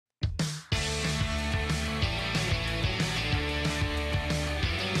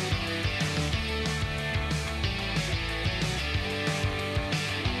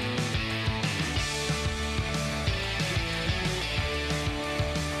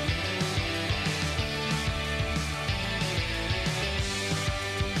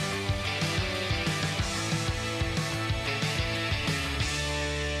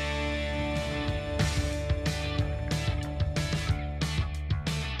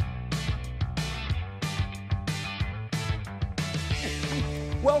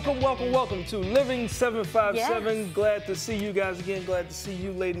Welcome to Living 757. Yes. Glad to see you guys again. Glad to see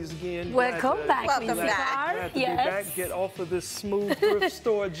you ladies again. Welcome back. Welcome back. Glad to be back. Get off of this smooth thrift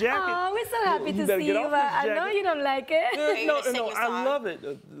store jacket. Oh, we're so happy to see you, but I know you don't like it. No, I love it.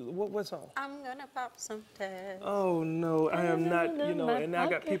 What song? I'm gonna pop some tags. Oh no, I am not. You know, and I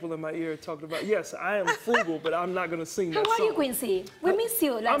got people in my ear talking about. Yes, I am frugal, but I'm not gonna sing that How are song. you, Quincy? We missed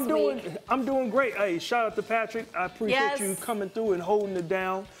you last week. I'm doing great. Hey, shout out to Patrick. I appreciate you coming through and holding it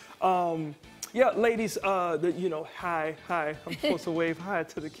down. Yeah, ladies, hi. I'm supposed to wave hi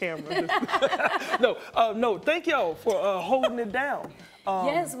to the camera. No, thank y'all for holding it down.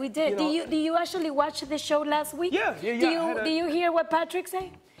 Yes, we did. Do you actually watch the show last week? Yeah. Do you hear what Patrick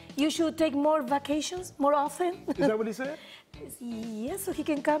said? You should take more vacations more often. Is that what he said? Yes, so he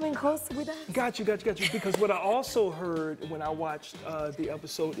can come and host with us. Got you. Because what I also heard when I watched the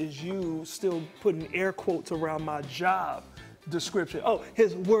episode is you still putting air quotes around my job description. Oh,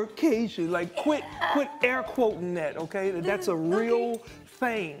 his workcation. Like, quit air quoting that, okay? That's a real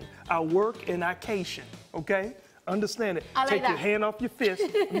thing. I work and I cation, okay? Understand it. I like Take that. your hand off your fist,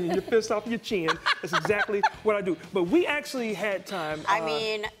 your fist off your chin. That's exactly what I do. But we actually had time. I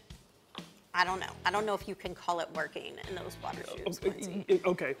mean, I don't know. I don't know if you can call it working in those water shoots, Quincy.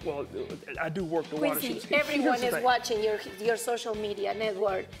 Okay, well, I do work the water Quincy, shoots. everyone Here's the is thing. watching your social media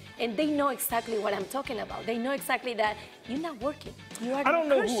network, and they know exactly what I'm talking about. They know exactly that you're not working. You are I don't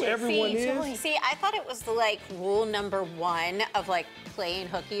know who Christian. everyone is. See, I thought it was the rule number one of playing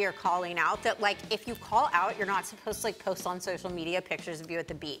hooky or calling out that if you call out, you're not supposed to post on social media pictures of you at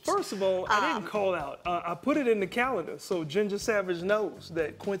the beach. First of all, I didn't call out. I put it in the calendar so Ginger Savage knows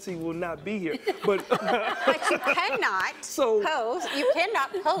that Quincy will not be here. But you cannot post. You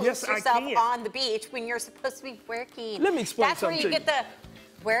cannot post yourself on the beach when you're supposed to be working. Let me explain That's something where you to get the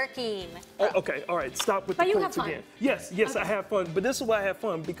working. Oh, okay, all right, stop with But the you quotes have fun. again. Yes, okay. I have fun, but this is why I have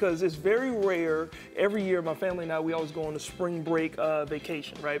fun, because it's very rare. Every year, my family and I, we always go on a spring break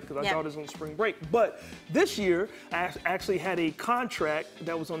vacation, right? Because our daughter's on spring break. But this year, I actually had a contract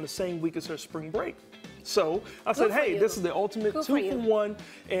that was on the same week as her spring break. So I said, hey, this is the ultimate 2-for-1,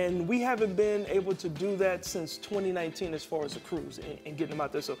 and we haven't been able to do that since 2019 as far as the cruise and getting them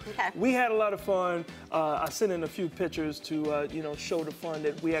out there. So we had a lot of fun. I sent in a few pictures to, show the fun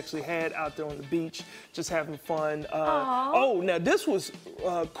that we actually had out there on the beach, just having fun. Oh, now this was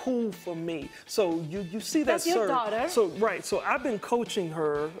cool for me. So you see that, That's your daughter. So I've been coaching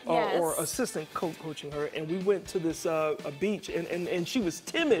her or assistant coaching her, and we went to this a beach, and she was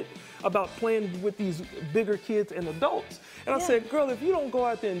timid about playing with these bigger kids and adults. And I said, girl, if you don't go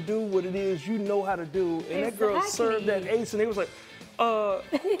out there and do what it is you know how to do, and that girl served that ace, and they was like,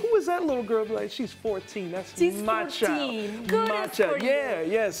 who is that little girl? Like, she's 14. That's my 14. child. Good My child.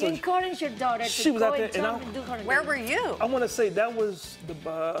 Yeah. So you encourage your daughter to go and jump and do her Where were you? I want to say that was the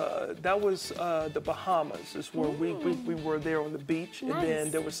Bahamas. Is where we were there on the beach, and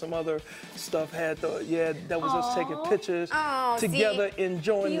then there was some other stuff. That was us taking pictures together,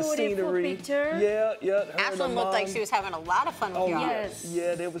 enjoying the scenery. Picture. Yeah. Ashlyn looked like she was having a lot of fun with you.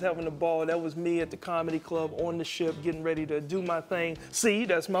 Yeah, they was having a ball. That was me at the comedy club on the ship, getting ready to do my thing. See,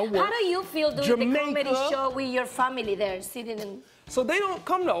 that's my work. How do you feel doing the comedy show with your family there, sitting in? So they don't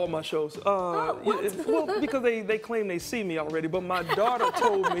come to all my shows. Well, because they claim they see me already. But my daughter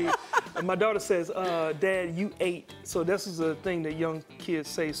told me, and my daughter says, Dad, you ate. So this is a thing that young kids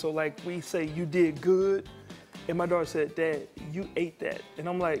say. So we say, you did good. And my daughter said, Dad, you ate that. And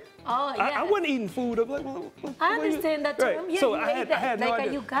I'm like, I wasn't eating food. I'm like, well, I understand that term. Yeah, so you I ate that. had no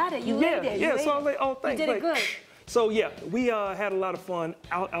idea. You got it. You ate it. Yeah, so I was like, oh, thanks. You did it good. So we had a lot of fun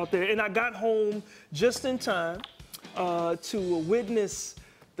out there, and I got home just in time to witness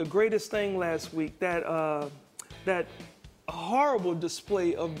the greatest thing last week, that horrible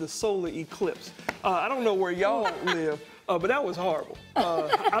display of the solar eclipse. I don't know where y'all live, but that was horrible.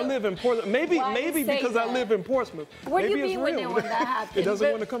 I live in Portsmouth. Maybe because I live in Portsmouth. Where maybe you it's been when real. that happened? It doesn't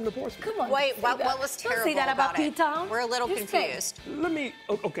want to come to Portsmouth. Come on. Wait, what was terrible say that about it? P-Town? We're a little confused.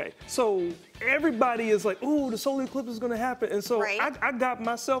 Okay, so everybody is like, ooh, the solar eclipse is going to happen. And so I got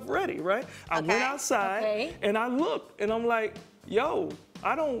myself ready, right? I went outside and I looked and I'm like, yo,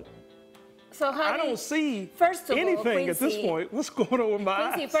 I don't see anything at this point. What's going on with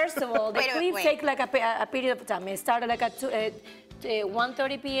my eyes? First of all, the eclipse take a period of time. It started at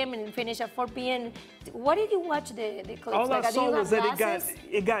 1:30 p.m. and finished at 4 p.m. What did you watch the eclipse? All I saw was that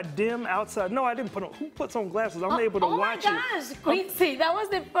it got dim outside. No, I didn't put on. Who puts on glasses? I'm able to watch it. Oh my gosh, Quincy, that was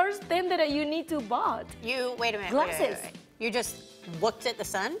the first thing that you need to buy. Wait a minute. Glasses. Wait. You just looked at the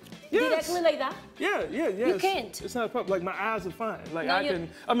sun? Yes. Directly like that? Yeah. You can't. It's not a problem. Like, my eyes are fine. Like, No, I can,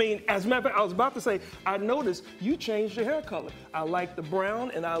 I mean, as a matter of fact, I was about to say, I noticed you changed your hair color. I like the brown,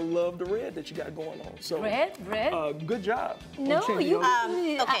 and I love the red that you got going on. So, Red? good job. on No, changing you.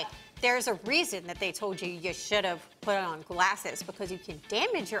 your- Okay, there's a reason that they told you should have put on glasses, because you can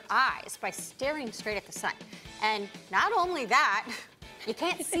damage your eyes by staring straight at the sun. And not only that, you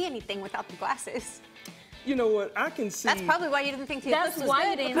can't see anything without the glasses. You know what? I can see. That's probably why you didn't think the That's eclipse was why you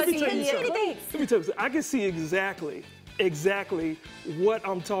good, didn't because see you couldn't the see anything. eclipse. Let me tell you something. I can see exactly what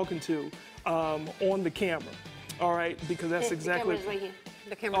I'm talking to on the camera. All right, because that's exactly. The camera's right here.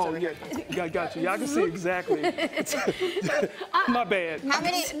 The camera's Oh over yeah, here. got you. Y'all can see exactly. My bad. How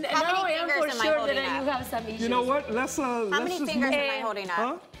many Now I am fingers for am I sure holding that you up? have some issues. You know what? Let's How many just fingers move- am I holding up?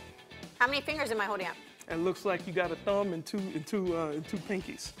 Huh? How many fingers am I holding up? It looks like you got a thumb and two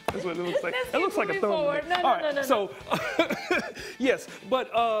pinkies. That's what it looks like. Let's It keep looks like a moving thumb. forward. No, All right, no. So, yes, but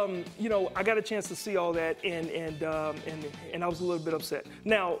you know, I got a chance to see all that, and I was a little bit upset.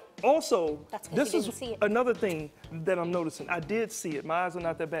 Now, also, That's 'cause this you is didn't see it. another thing that I'm noticing. I did see it. My eyes are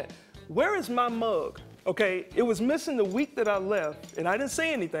not that bad. Where is my mug? Okay, it was missing the week that I left, and I didn't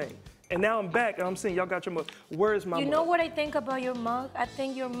say anything. And now I'm back, and I'm saying, y'all got your mug. Where is my mug? You know what I think about your mug? I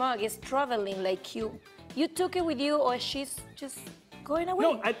think your mug is traveling like you. You took it with you, or she's just going away.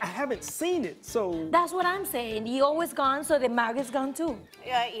 No, I haven't seen it, so. That's what I'm saying. You always gone, so the mug is gone too.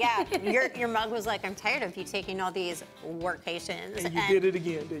 Yeah, your mug was like, I'm tired of you taking all these workations. And you did it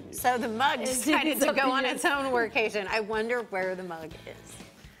again, didn't you? So the mug It decided did to go on something its own workation. I wonder where the mug is.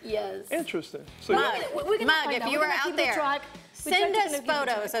 Yes. Interesting. So Mug, we're gonna Mug, find if out. you We're are gonna out keep the there, track. We're send trying us to keep the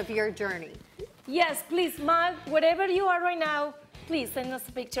photos track. of your journey. Yes, please, Mug, whatever you are right now, please send us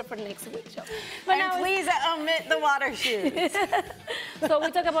a picture for next week's show. But And now it's- please omit the water shoes. So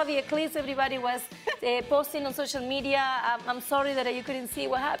we talk about the eclipse. Everybody was posting on social media. I'm sorry that you couldn't see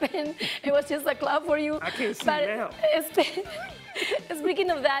what happened. It was just a cloud for you. I can't see But now.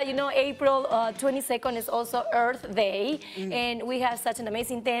 Speaking of that, you know, April 22nd is also Earth Day, and we have such an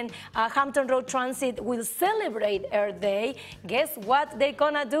amazing thing. Hampton Road Transit will celebrate Earth Day. Guess what they're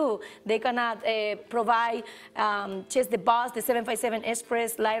gonna do? They're gonna provide just the bus, the 757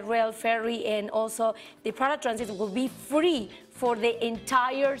 Express, light rail, ferry, and also the Prada Transit will be free for the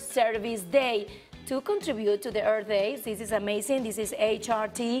entire service day to contribute to the Earth Day. This is amazing. This is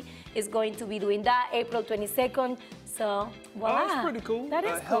HRT is going to be doing that April 22nd. So, voila. Oh, that's pretty cool. That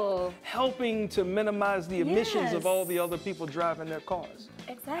is cool. Helping to minimize the emissions of Yes. all the other people driving their cars.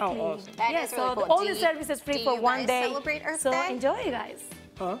 Exactly. How awesome. That Yeah, is so really cool. all Do the you- services free do for you one guys day. celebrate Earth so Day? enjoy, guys.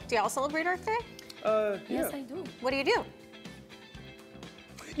 Do y'all celebrate Earth Day? Yeah. Yes, I do. What do you do?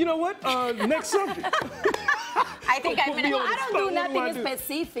 You know what? Next subject. I think I'm put gonna. me on I the don't spot. do What do I nothing do?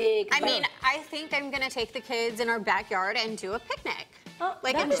 specific. I mean, I think I'm gonna take the kids in our backyard and do a picnic. Oh,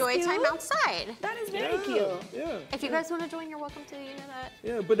 Like that is enjoy time cute. outside. That is very Yeah, cute. Yeah. If you guys want to join, you're welcome to. You know that.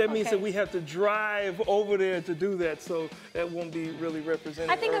 Yeah, but that means Okay. that we have to drive over there to do that, so that won't be really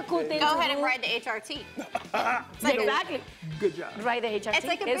represented. I think a cool thing Go to ahead and do- ride the HRT. Exactly. Good job. Right, the HRT. It's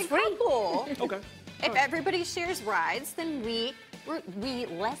like a it's big free. carpool. Okay. If everybody shares rides, then we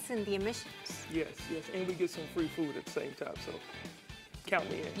lessen the emissions. Yes, and we get some free food at the same time, so count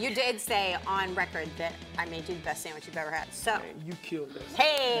me in. You did say on record that I made you the best sandwich you've ever had. So, Man, you killed that.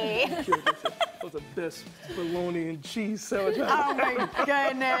 hey. You killed that. That was the best bologna and cheese sandwich I Oh my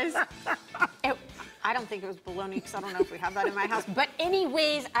goodness. I don't think it was bologna because I don't know if we have that in my house. But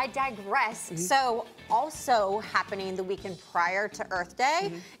anyways, I digress. So also happening the weekend prior to Earth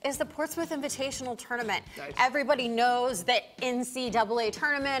Day is the Portsmouth Invitational Tournament. Nice. Everybody knows that NCAA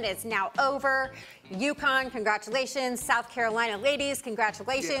tournament is now over. UConn, congratulations. South Carolina ladies,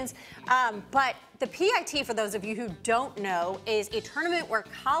 congratulations. But the PIT, for those of you who don't know, is a tournament where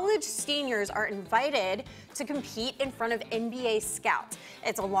college seniors are invited to compete in front of NBA scouts.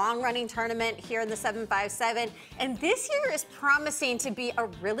 It's a long-running tournament here in the 757, and this year is promising to be a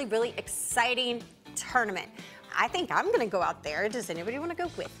really, really exciting tournament. I think I'm gonna go out there. Does anybody want to go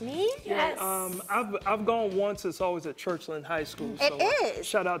with me? Yes. I've gone once. It's always at Churchland High School. It So is.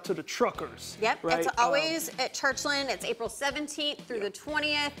 Shout out to the truckers. Yep, Right? it's always at Churchland. It's April 17th through the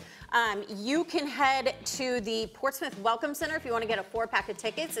 20th. You can head to the Portsmouth Welcome Center if you want to get a 4-pack of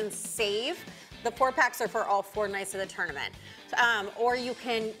tickets and save. The 4-packs are for all 4 nights of the tournament. Or you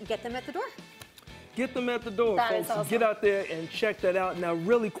can get them at the door. Get them at the door, That folks. is awesome. Get out there and check that out. Now,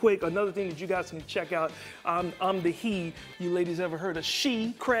 really quick, another thing that you guys can check out, I'm the he. You ladies ever heard of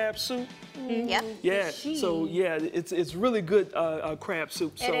she crab soup? Yep. Yeah, She. so yeah, it's really good crab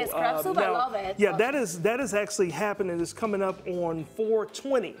soup. It is crab soup, I love it. Yeah, that is actually happening. It's coming up on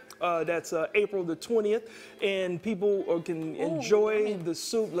 4/20. That's April the 20th, and people can enjoy the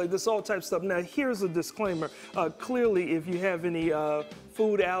soup. Like this, all types of stuff. Now, here's a disclaimer. Clearly, if you have any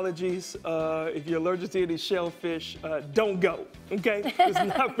food allergies, if you're allergic to any shellfish, don't go. Okay,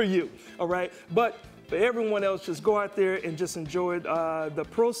 it's not for you. All right, but for everyone else, just go out there and just enjoy it. The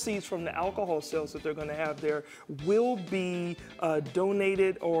proceeds from the alcohol sales that they're going to have there will be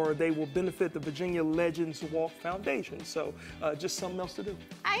donated, or they will benefit the Virginia Legends Walk Foundation. So just something else to do.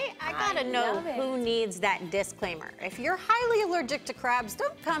 I gotta know love it. who needs that disclaimer. If you're highly allergic to crabs,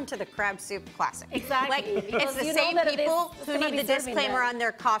 don't come to the Crab Soup Classic. Exactly, Like, because it's the you know same that people it's who gonna need the be serving disclaimer that. on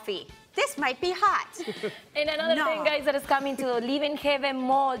their coffee. This might be hot. And another No. thing, guys, that is coming to Live in Heaven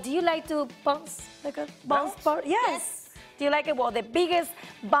Mall. Do you like to bounce? Like a bounce park? Yes. Do you like it? Well, the biggest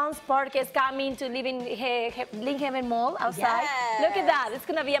bounce park is coming to Live in Heaven Mall outside. Yes. Look at that. It's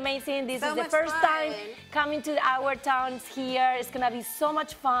going to be amazing. This So is the much first fun. time coming to our towns here. It's going to be so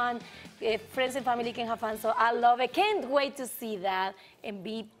much fun. Friends and family can have fun. So I love it. Can't wait to see that and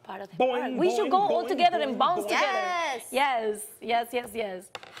be part of the Boing, park. We should boing, go all boing, together boing, and bounce boing. together. Yes.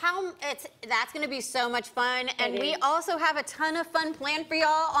 That's gonna be so much fun. And It we is. also have a ton of fun planned for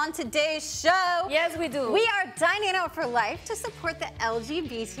y'all on today's show. Yes, we do. We are dining out for life to support the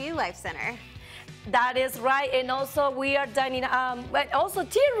LGBT Life Center. That is right, and also we are dining. But also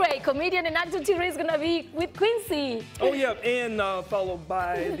T-Ray, comedian and actor T-Ray, is gonna be with Quincy. Oh yeah, and followed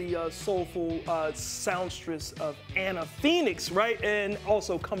by the soulful soundstress of Anna Phoenix, right? And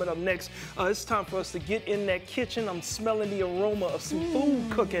also coming up next, it's time for us to get in that kitchen. I'm smelling the aroma of some food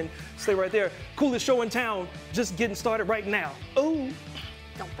cooking. Stay right there. Coolest show in town, just getting started right now. Ooh.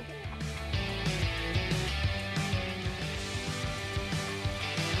 Don't forget.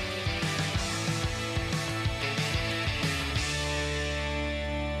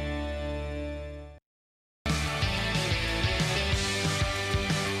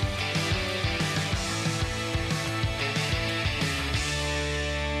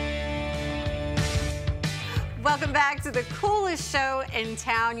 Welcome back to the coolest show in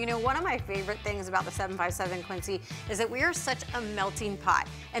town. You know, one of my favorite things about the 757 Quincy is that we are such a melting pot,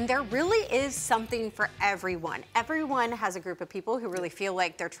 and there really is something for everyone. Everyone has a group of people who really feel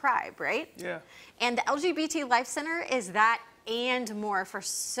like their tribe, right? Yeah. And the LGBT Life Center is that and more for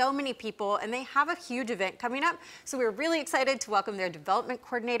so many people, and they have a huge event coming up. So we're really excited to welcome their development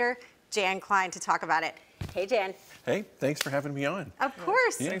coordinator, Jan Klein, to talk about it. Hey, Jan. Hey, thanks for having me on. Of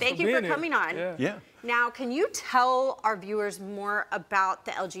course. Thanks Thank for you for being here. coming on. Yeah. Now, can you tell our viewers more about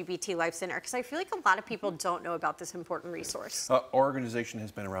the LGBT Life Center? Because I feel like a lot of people don't know about this important resource. Our organization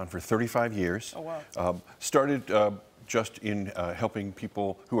has been around for 35 years. Oh, wow. Started just in helping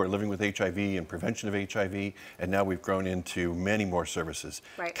people who are living with HIV and prevention of HIV, and now we've grown into many more services.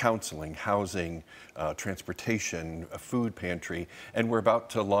 Right. Counseling, housing, transportation, a food pantry, and we're about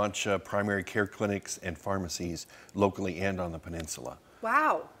to launch primary care clinics and pharmacies locally and on the peninsula.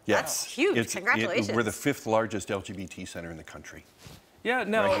 Wow. Yes. That's huge. Congratulations. We're the 5th largest LGBT center in the country, Yeah.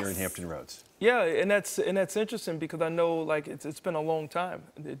 Now. right here in Hampton Roads. Yeah, and that's interesting because I know like it's been a long time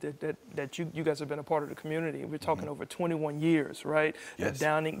that you guys have been a part of the community. We're talking over 21 years, right? Yes.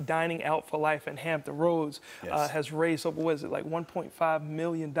 Dining Out for Life in Hampton Roads Yes. has raised over, what is it, like $1.5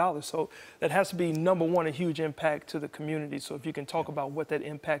 million. So that has to be, number one, a huge impact to the community. So if you can talk about what that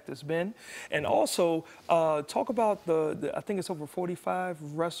impact has been, and also talk about the I think it's over 45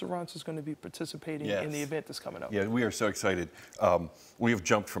 restaurants is going to be participating in the Yes. event that's coming up. Yeah, we are so excited. We have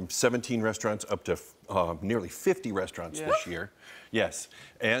jumped from 17 restaurants up to nearly 50 restaurants Yeah. this year. Yes,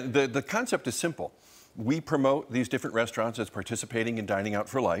 and the concept is simple. We promote these different restaurants as participating in Dining Out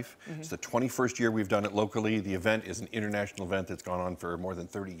for Life. It's the 21st year we've done it locally. The event is an international event that's gone on for more than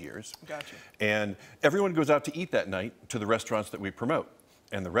 30 years. Gotcha. And everyone goes out to eat that night to the restaurants that we promote.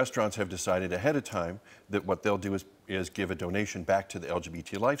 And the restaurants have decided ahead of time that what they'll do is give a donation back to the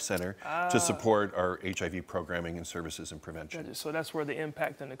LGBT Life Center to support our HIV programming and services and prevention. So that's where the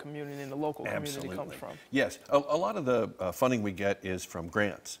impact in the community and the local community comes from. Yes, a lot of the funding we get is from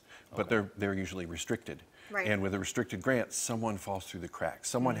grants, but they're usually restricted. Right. And with a restricted grant, someone falls through the cracks.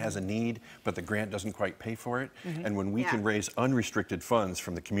 Someone has a need, but the grant doesn't quite pay for it. And when we can raise unrestricted funds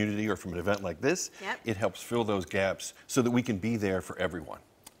from the community or from an event like this, it helps fill those gaps so that we can be there for everyone.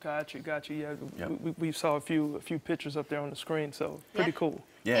 Got you. Yeah, Yep. we saw a few pictures up there on the screen, so pretty cool.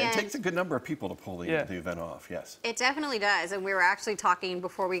 Yeah, And it takes a good number of people to pull the event off, yes. It definitely does. And we were actually talking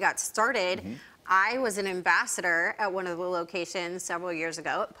before we got started I was an ambassador at one of the locations several years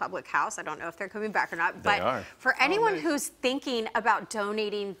ago at Public House. I don't know if they're coming back or not. They But are. for anyone who's thinking about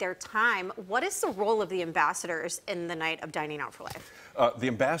donating their time, what is the role of the ambassadors in the night of Dining Out for Life? The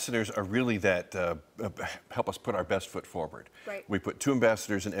ambassadors are really that help us put our best foot forward. Right. We put 2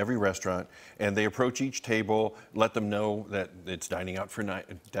 ambassadors in every restaurant, and they approach each table, let them know that it's Dining Out for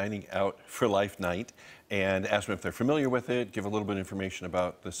Life night, and ask them if they're familiar with it, give a little bit of information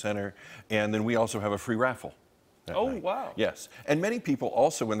about the center, and then we also have a free raffle. Oh, night. wow. Yes. And many people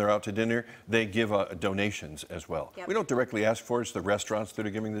also, when they're out to dinner, they give donations as well. Yep. We don't directly ask for it. It's the restaurants that are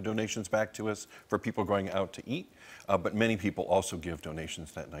giving the donations back to us for people going out to eat. But many people also give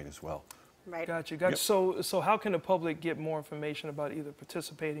donations that night as well. Right. Gotcha. So how can the public get more information about either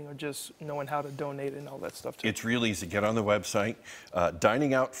participating or just knowing how to donate and all that stuff too? It's real easy. Get on the website,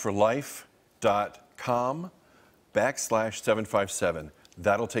 diningoutforlife.com/757.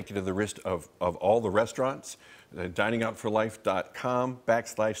 That'll take you to the list of all the restaurants.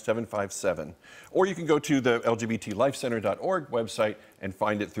 diningoutforlife.com/757. Or you can go to the lgbtlifecenter.org website and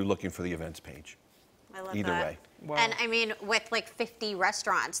find it through looking for the events page. I love Either that. way. Wow. And I mean, with like 50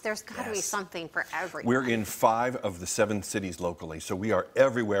 restaurants, there's got to be Yes. something for everyone. We're in 5 of the 7 cities locally, so we are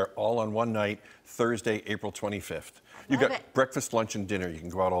everywhere all on one night, Thursday, April 25th. You love got it. breakfast, lunch, and dinner. You can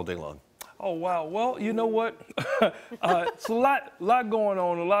go out all day long. Oh, wow. Well, you know what? It's a lot going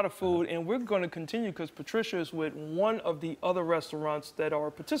on, a lot of food, and we're going to continue because Patricia is with one of the other restaurants that are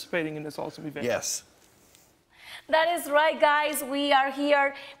participating in this awesome event. Yes. That is right, guys. We are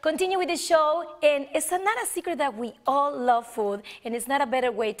here. Continue with the show. And it's not a secret that we all love food. And it's not a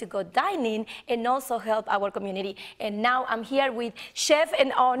better way to go dining and also help our community. And now I'm here with chef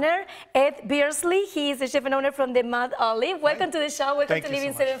and owner, Ed Beersley. He is the chef and owner from the Mad Olive. Welcome to the show. Welcome Thank to you so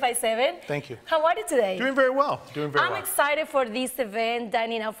Living much. 757. Thank you. How are you today? Doing very well. Doing very I'm well. excited for this event,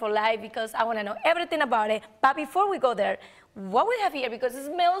 Dining Out for Life, because I want to know everything about it. But before we go there, what we have here, because it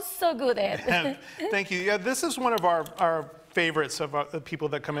smells so good, Ed. Thank you. Yeah, this is one of our favorites of the people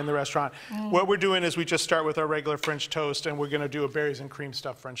that come in the restaurant. What we're doing is we just start with our regular French toast, and we're going to do a berries and cream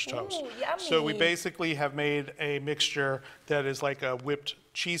stuffed French toast. So we yummy. basically have made a mixture that is like a whipped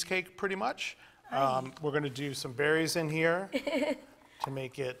cheesecake, pretty much. We're going to do some berries in here to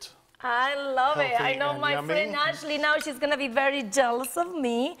make it. I love it. I Healthy know and my yummy. friend Ashley now, she's going to be very jealous of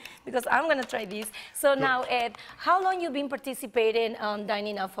me because I'm going to try this. So now, Ed, how long you been participating on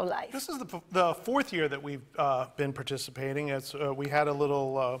Dining Out for Life? This is the 4th year that we've been participating. It's, we had a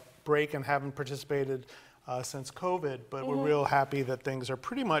little break and haven't participated since COVID, but we're real happy that things are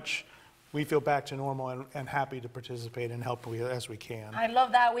pretty much, we feel back to normal and happy to participate and help as we can. I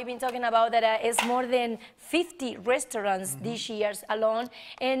love that. We've been talking about that it's more than 50 restaurants this year alone.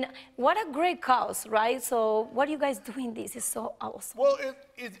 And what a great cause, right? So what are you guys doing this? It's so awesome. Well,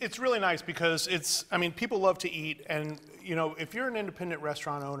 it's really nice because I mean, people love to eat, and you know, if you're an independent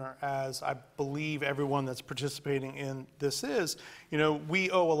restaurant owner, as I believe everyone that's participating in this is, you know,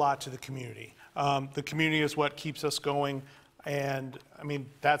 we owe a lot to the community. The community is what keeps us going, and I mean,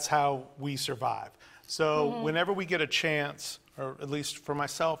 that's how we survive. So whenever we get a chance, or at least for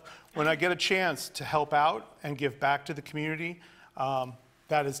myself, when I get a chance to help out and give back to the community,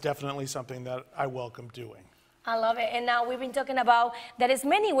 that is definitely something that I welcome doing. I love it. And now we've been talking about there is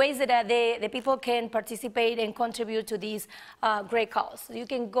many ways that the people can participate and contribute to this great cause. You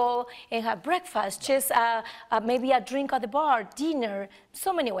can go and have breakfast, just maybe a drink at the bar, dinner,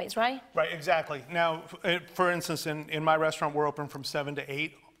 so many ways, right? Right, exactly. Now, for instance, in my restaurant, we're open from 7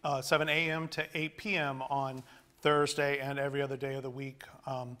 a.m. to 8 p.m. on Thursday and every other day of the week.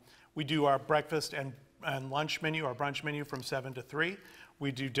 We do our breakfast and lunch menu, our brunch menu from 7 to 3.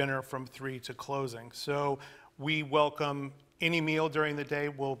 We do dinner from 3 to closing. So we welcome any meal during the day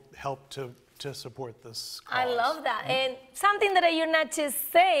will help to support this cause. I love that. And something that you're not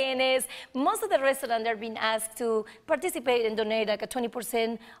just saying is most of the restaurants are being asked to participate and donate like a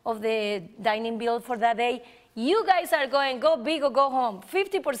 20% of the dining bill for that day. You guys are going, go big or go home,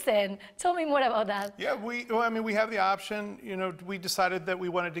 50%. Tell me more about that. Yeah, I mean, we have the option. You know, we decided that we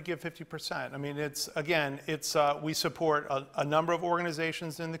wanted to give 50%. I mean, we support a number of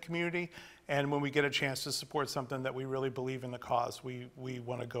organizations in the community, and when we get a chance to support something that we really believe in the cause, we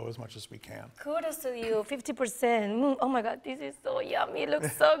want to go as much as we can. Kudos to you, 50%. Oh my God, this is so yummy. It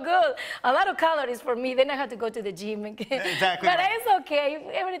looks so good. A lot of calories for me. Then I have to go to the gym again. Exactly. But right. it's okay.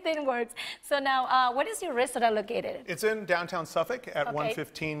 Everything works. So now, where is your restaurant located? It's in downtown Suffolk at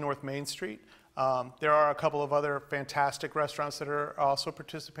 115 North Main Street. There are a couple of other fantastic restaurants that are also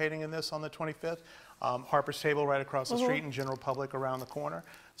participating in this on the 25th. Harper's Table right across the street, and General Public around the corner.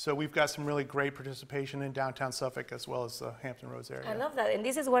 So we've got some really great participation in downtown Suffolk as well as the Hampton Roads area. I love that. And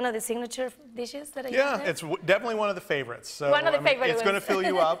this is one of the signature dishes that I Yeah, it's definitely one of the favorites. So, one of the favorite It's going to ones. fill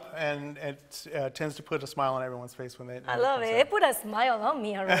you up, and it tends to put a smile on everyone's face when they. I love it. It put a smile on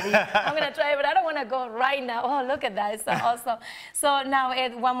me already. I'm going to try it, but I don't want to go right now. Oh, look at that. It's so awesome. So now,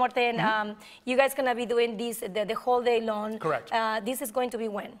 Ed, one more thing. You guys going to be doing this the whole day long. Correct. This is going to be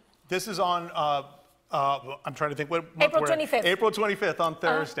when? This is on. I'm trying to think what month April we're in. 25th. April 25th on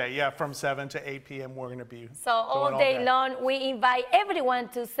Thursday. Yeah, from 7 to 8 p.m. We're going to be. So all day long, we invite everyone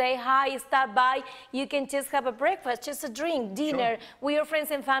to say hi, stop by. You can just have a breakfast, just a drink, dinner. We're your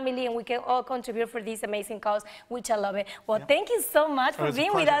friends and family, and we can all contribute for this amazing cause, which I love it. Well, thank you so much for was a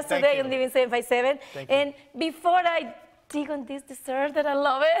being with pleasure. us Thank today you. on Living 757. Thank you. And before I dig on this dessert that I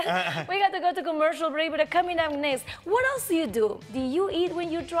love it, we got to go to commercial break, but coming up next, what else do you do? Do you eat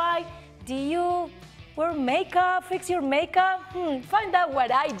when you drive? Do you wear makeup, fix your makeup? Find out what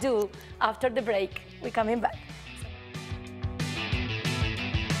I do after the break. We're coming back.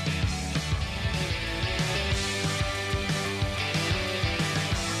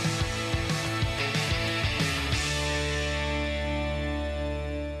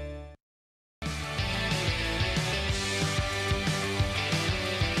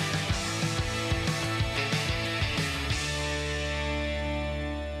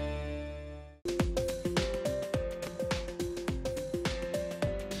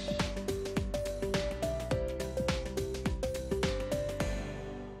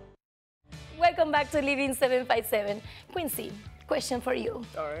 Welcome back to Living 757. Quincy, question for you.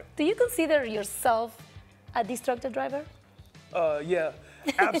 All right. Do you consider yourself a distracted driver? Yeah,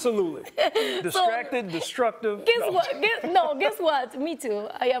 absolutely. Distracted, destructive. Guess No. what? Guess what? Me too.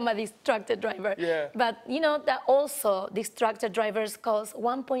 I am a distracted driver. Yeah. But you know that also distracted drivers cause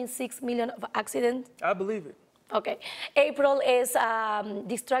 1.6 million of accidents. I believe it. Okay. April is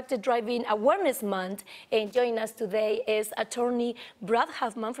Distracted Driving Awareness Month, and joining us today is attorney Brad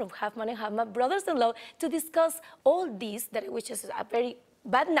Huffman from Huffman & Huffman Brothers-in-Law to discuss all this, which is a very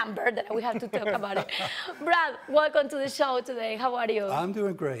bad number that we have to talk about it. Brad, welcome to the show today. How are you? I'm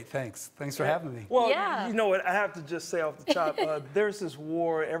doing great, thanks. Thanks for having me. Well, Yeah. you know what? I have to just say off the top, there's this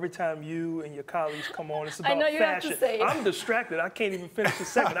war every time you and your colleagues come on. It's about know you have to fashion. say it. I'm distracted. I can't even finish a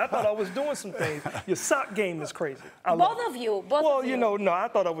second. I thought I was doing some things. Your sock game is crazy. I love Both it. of you. Both Well, of you. you know, no, I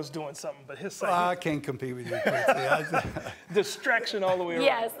thought I was doing something, but his I side, can't compete with you, Quincy. distraction all the way around.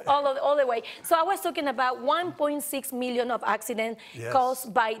 Yes, all the way. So I was talking about 1.6 million of accidents Yes. caused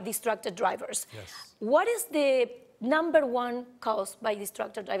by distracted drivers. Yes. What is the number one cause by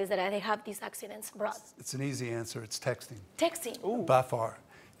distracted drivers that they have these accidents, Brad? It's an easy answer. It's texting, Texting. by far.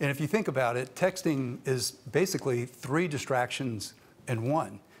 And if you think about it, texting is basically 3 distractions in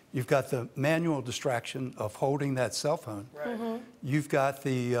one. You've got the manual distraction of holding that cell phone. Right. You've got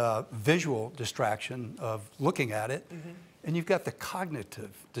the visual distraction of looking at it. And you've got the cognitive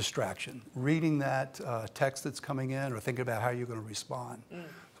distraction, reading that text that's coming in or thinking about how you're going to respond.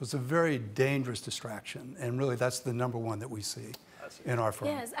 So it's a very dangerous distraction. And really, that's the number one that we see in our firm.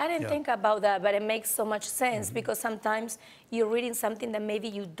 Yes, I didn't Yeah. think about that, but it makes so much sense because sometimes you're reading something that maybe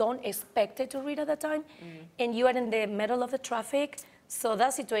you don't expect it to read at the time, and you are in the middle of the traffic, so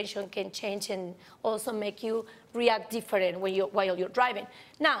that situation can change and also make you react different while you're driving.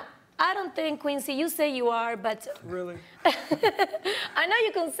 Now, I don't think, Quincy, you say you are, but Really? I know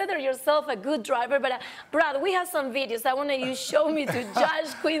you consider yourself a good driver, but Brad, we have some videos. I want you to show me to judge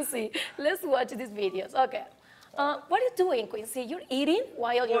Quincy. Let's watch these videos. Okay. What are you doing, Quincy? You're eating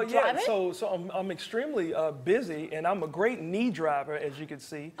while you're Well, yeah, driving? so I'm extremely busy, and I'm a great knee driver, as you can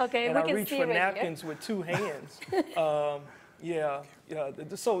see. Okay, and we I can reach see for it right here. napkins with 2 hands. Yeah.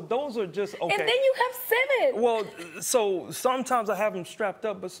 So those are just okay. And then you have 7. Well, so sometimes I have them strapped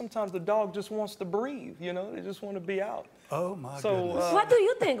up, but sometimes the dog just wants to breathe. You know, they just want to be out. Oh, my So, goodness. What do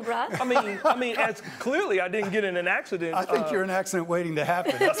you think, Brad? I mean, as clearly I didn't get in an accident. I think you're an accident waiting to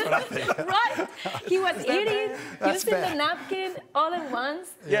happen. That's what I think. Right? He was eating, That's using the bad. napkin all at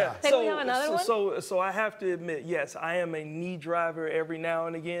once. Yeah. Then we have another one? So I have to admit, yes, I am a knee driver every now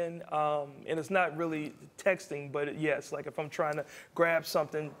and again, and it's not really texting, but yes, like if I'm trying to grab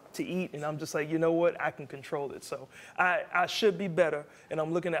something to eat and I'm just like, you know what, I can control it. So I should be better, and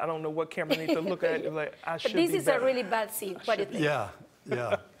I'm looking at, I don't know what camera I need to look at, like I should But this be is better. a really bad scene. What do you think?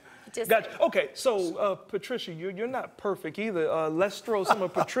 Yeah. Just- Gotcha. Okay, so Patricia, you're not perfect either. Let's throw some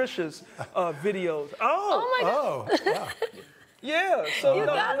of Patricia's videos. Oh my God. Oh, wow. Yeah. So You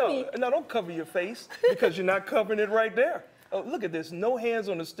got me. no, don't cover your face because you're not covering it right there. Oh, look at this, no hands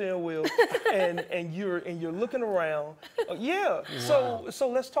on the steering wheel, and you're looking around. Yeah. Wow. So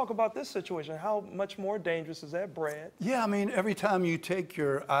let's talk about this situation. How much more dangerous is that, Brad? Yeah, I mean, every time you take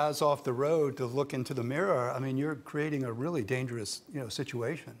your eyes off the road to look into the mirror, I mean, you're creating a really dangerous,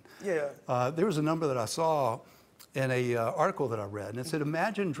 situation. Yeah. There was a number that I saw in a article that I read, and it said,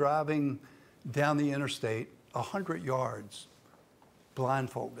 imagine driving down the interstate 100 yards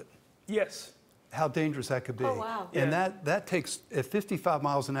blindfolded. Yes. How dangerous that could be. Oh, wow. And Yeah. that takes, at 55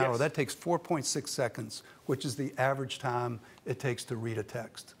 miles an hour, Yes. that takes 4.6 seconds, which is the average time it takes to read a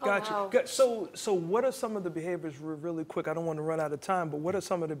text. Gotcha. wow. So what are some of the behaviors, really quick, I don't want to run out of time, but what are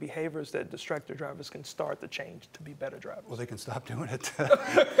some of the behaviors that distracted drivers can start to change to be better drivers? Well, they can stop doing it.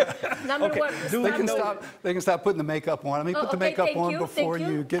 Number one, They can stop putting the makeup on. I mean, Oh, put the okay, makeup thank on you, before thank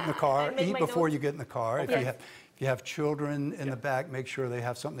you. you get in the car. I make Eat my before notes. you get in the car. Okay. If you have children in the back, make sure they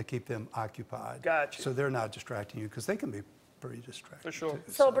have something to keep them occupied. Gotcha. So they're not distracting you, because they can be pretty distracting. For sure.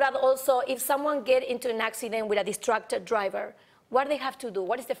 too. So, Brad, also, if someone get into an accident with a distracted driver, what do they have to do?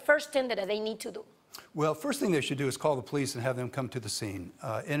 What is the first thing that they need to do? Well, first thing they should do is call the police and have them come to the scene.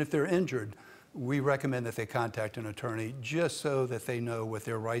 And if they're injured, we recommend that they contact an attorney just so that they know what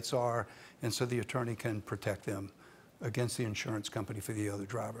their rights are, and so the attorney can protect them against the insurance company for the other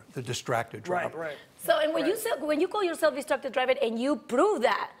driver, the distracted driver. Right. So, and when you call yourself distracted driver and you prove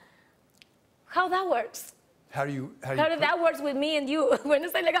that, how that works? How do you How did that work with me and you? When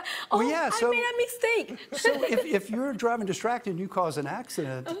it's like, oh, Well, yeah, so- I made a mistake. So if you're driving distracted and you cause an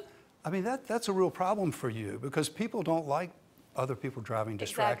accident, I mean, that's a real problem for you, because people don't like other people driving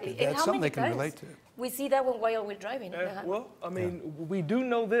distracted. Exactly. And That's how something many they can times relate to. We see that while we're driving. Well, I mean, we do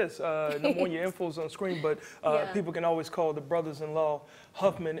know this. Number one, your info's on screen, but Yeah. people can always call the brothers-in-law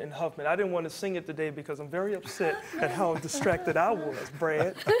Huffman and Huffman. I didn't want to sing it today because I'm very upset at how distracted I was,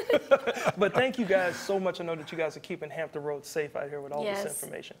 Brad. But thank you guys so much. I know that you guys are keeping Hampton Roads safe out here with all Yes. this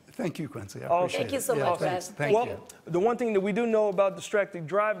information. Thank you, Quincy. I Awesome. appreciate Thank you it. so much, thanks. Brad. Thank Well, you. the one thing that we do know about distracted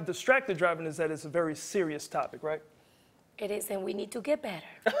driving is that it's a very serious topic, right? It is, and we need to get better.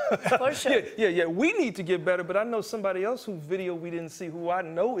 For sure. Yeah. We need to get better, but I know somebody else whose video we didn't see who I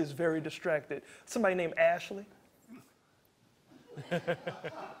know is very distracted. Somebody named Ashley.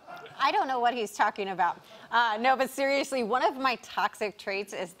 I don't know what he's talking about. No, but seriously, one of my toxic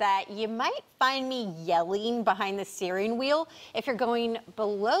traits is that you might find me yelling behind the steering wheel if you're going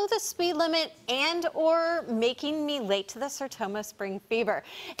below the speed limit and or making me late to the Sertoma Spring Fever.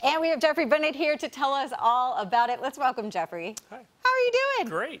 And we have Jeffrey Bennett here to tell us all about it. Let's welcome Jeffrey. Hi. How are you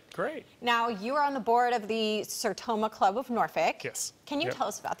doing? Great. Now, you are on the board of the Sertoma Club of Norfolk. Yes. Can you Yep. tell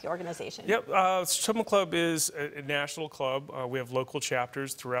us about the organization? Yep, Sertoma Club is a national club. We have local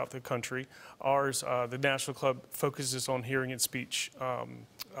chapters throughout the country. Ours, the national club, focuses on hearing and speech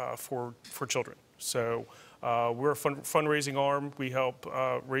for children. So we're a fundraising arm. We help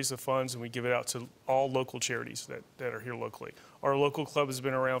raise the funds, and we give it out to all local charities that are here locally. Our local club has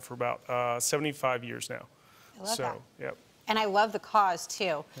been around for about 75 years now. I love that. Yep. And I love the cause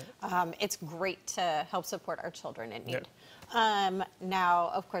too. It's great to help support our children in need.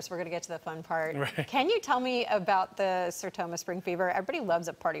 Now, of course, we're going to get to the fun part. Right. Can you tell me about the Sertoma Spring Fever? Everybody loves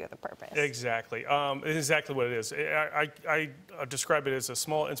a party with a purpose. Exactly. It's exactly what it is. I describe it as a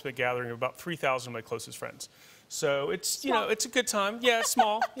small, intimate gathering of about 3,000 of my closest friends. So it's, it's a good time. Yeah,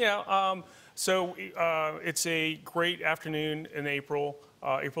 small. So it's a great afternoon in April.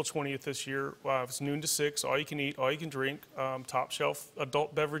 April 20th this year. It's noon to 6, all you can eat, all you can drink, top shelf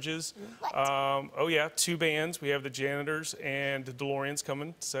adult beverages. What? 2 bands. We have the Janitors and the DeLoreans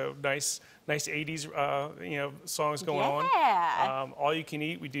coming. So nice 80s, songs going on. All you can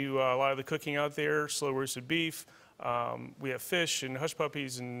eat. We do a lot of the cooking out there, slow roasted beef. We have fish and hush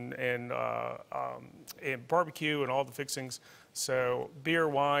puppies and barbecue and all the fixings. So beer,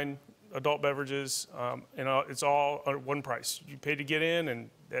 wine, adult beverages, and it's all at one price. You pay to get in, and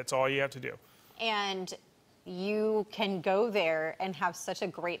that's all you have to do. And you can go there and have such a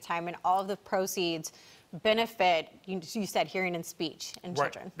great time, and all of the proceeds benefit, you said, hearing and speech in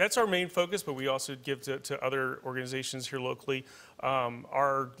children. Right. That's our main focus, but we also give to other organizations here locally.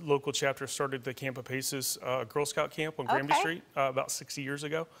 Our local chapter started the Camp Apaces Girl Scout Camp on Granby Street about 60 years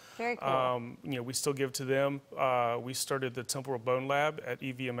ago. Very cool. We still give to them. We started the Temporal Bone Lab at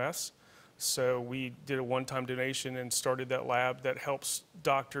EVMS. So we did a one-time donation and started that lab that helps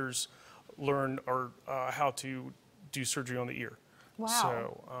doctors learn how to do surgery on the ear. Wow.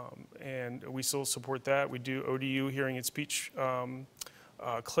 So, and we still support that. We do ODU, hearing and speech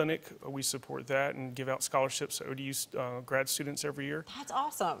clinic. We support that and give out scholarships to ODU grad students every year. That's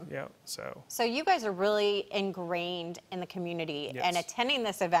awesome. Yeah, so. So you guys are really ingrained in the community, Yes. and attending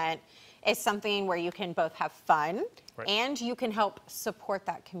this event is something where you can both have fun Right. and you can help support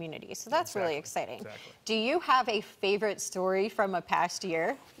that community. So that's really exciting. Exactly. Do you have a favorite story from a past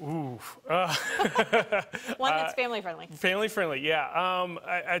year? Ooh. One that's family friendly. Family friendly, yeah.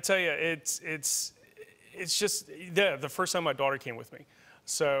 I tell you, it's just the first time my daughter came with me.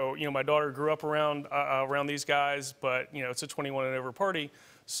 So my daughter grew up around these guys, but it's a 21 and over party.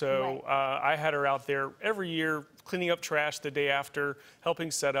 So I had her out there every year cleaning up trash the day after,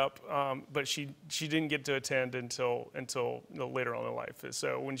 helping set up. But she didn't get to attend until later on in life.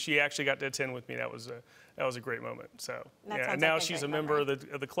 So when she actually got to attend with me, that was a great moment. So That yeah, sounds and now like a she's great a member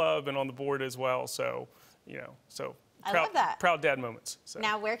of the club and on the board as well. So I love that. Proud dad moments. So.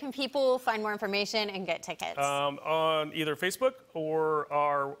 Now, where can people find more information and get tickets? On either Facebook or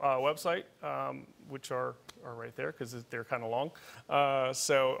our website, which are right there because they're kind of long.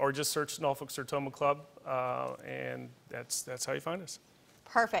 Or just search Norfolk Sertoma Club, and that's how you find us.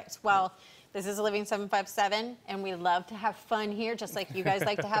 Perfect. Well, this is Living 757, and we love to have fun here, just like you guys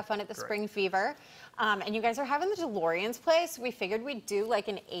like to have fun at the Spring Fever. And you guys are having the DeLoreans play, so we figured we'd do like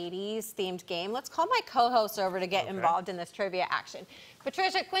an 80s themed game. Let's call my co-host over to get involved in this trivia action.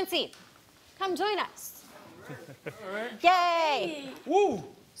 Patricia, Quincy, come join us. Yay! Woo!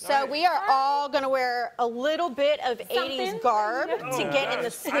 So we are all going to wear a little bit of 80s garb to get in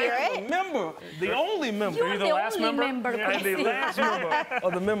the spirit. Member, the only member. You are the last only member? member. And the Quincy. last member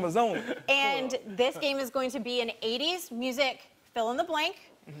of the members only. And this game is going to be an 80s music fill in the blank.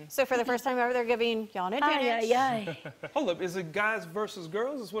 So for the first time ever, they're giving y'all an advantage. Ay, ay, ay. Hold up, is it guys versus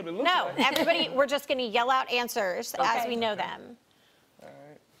girls? Is what it looks No, like. everybody, we're just going to yell out answers as Okay. we know them. All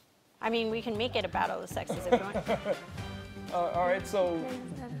right. I mean, we can make it a battle of the sexes if you want. All right, so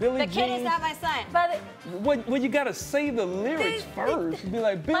Billie The kid is Jean. not my son. But Well, you gotta say the lyrics first. Be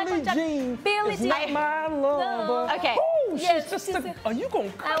like, Billie Michael Jackson- Jean Billie is Jean. not my lover. No. Okay. Oh, Yes, she's just she's a, a- are you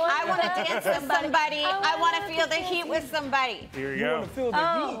gonna I want to dance with somebody. I want to feel the heat with somebody. Here you you go. wanna feel the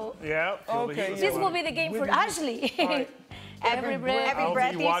oh, Yeah. feel the Okay, heat. this will be the game for Ashley. Every breath. I'll Every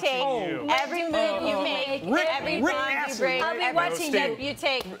breath be you watching take, you. every move you make, Rick- every Rick bond you Astley, break, I'll be every watching step you. you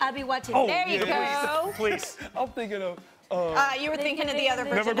take. I'll be watching. Oh, There you go. Please. I'm thinking of, You were thinking of the other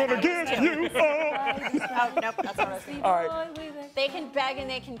version. never gonna that I was get doing. you. Oh. Oh, nope, that's what I was thinking. All right. They can beg and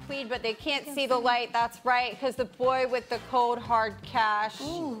they can plead, but they can't see the light. That's right, because the boy with the cold, hard cash. I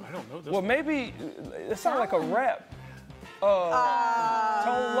don't know this. Well, maybe it sounds like a rap.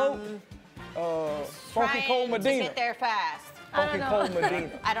 Tone Loc, Funky Trying Cole to Medina. get there fast. Funky Cole Medina.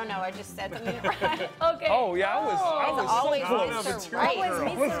 I don't know. I just said something right. Okay. Oh yeah, I was Always so close. Mr. Right. Always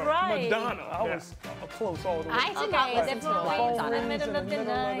Mrs. Right. Madonna, I was close all the way. I did not Okay, listen the to a lot of boys in the Madonna. middle of the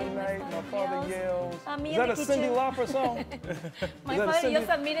night. My father yells. Me Is in that the a Cyndi kitchen. Lauper song? My Is that a father Cyndi- yells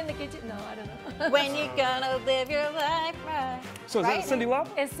at me in the kitchen. No, I don't know. When you gonna live your life right. So is Right? that Cyndi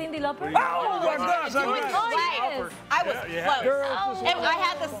Lauper? Is Cyndi Lauper? Oh my gosh, I Doing got it. right. I was Yeah, close. Girls just And I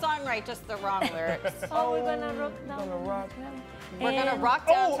had the song right, just the wrong lyrics. Oh, we're gonna rock now. gonna rock. We're gonna And- rock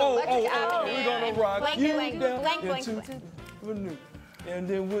down to Electric oh, Avenue. we're gonna rock Blank, you blank, down blank, blank, into blank. Avenue. And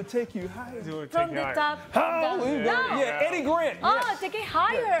then we'll take you higher. From the top. How we down. gonna- No. Yeah, Eddie Grant. Oh, Yes. take it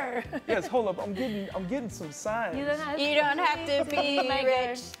higher. Yes, hold up. I'm getting some signs. You don't have You don't have to be my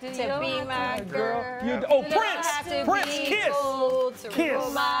rich girl. to be my girl. You, You oh, don't Prince! have to Prince, be Kiss! gold to Kiss.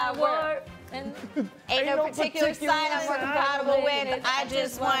 rule my world. word. And Ain't no particular sign I'm more compatible with. I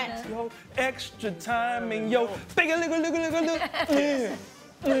just want. Yo, extra time and yo, look. Yeah.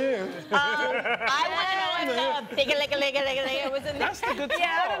 Yeah. I want to know if the bigga was in there. That's the good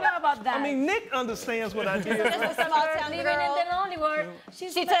yeah, I don't know about that. I mean, Nick understands what I did. Just a small town living girl. in the lonely world. She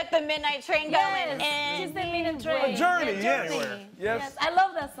took the midnight train going Yes, she's in. the midnight train. A journey, Yeah, yes. journey. Yes. I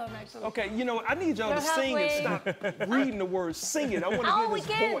love that song actually. Okay, you know, I need y'all to We're sing and halfway. stop reading the words. Sing it. I want to Oh, hear we this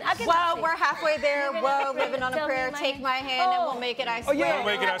can. voice. I can Well, sing. we're halfway there. Living Whoa, on a prayer. living on a Tell me prayer. my Take hand. my hand and Oh. we'll make it, I Oh, swear. yeah. We'll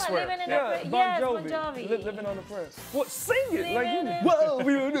make it, I swear. Living in a Yeah, prayer. Bon Yes, Jovi. Bon Jovi. Living on the press. What? Sing it like you. Living in- Whoa,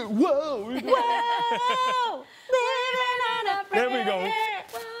 we do it. Whoa, we do it. Whoa, living on a There prayer. we go.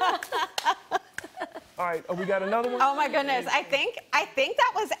 All right, we got another one. Oh my goodness! I think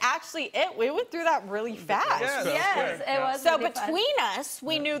that was actually it. We went through that really fast. Yes. Yes, it was So really fast. between us,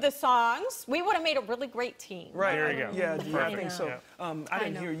 we knew the songs. We would have made a really great team. Right. There you go. Yeah, I think Perfect. so. Yeah. I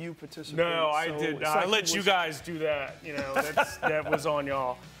didn't hear you participate. No, I so did. it's I like let it you was guys do that. You know, that was on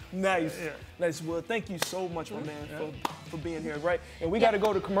y'all. Nice. Yeah. Nice. Well, thank you so much, my man, for being here, right? And we got to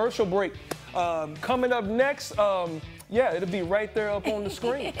go to commercial break. Coming up next, it'll be right there up on the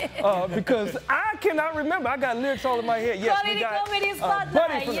screen because I cannot remember. I got lyrics all in my head. Yes, Quality we got Comedy Spotlight.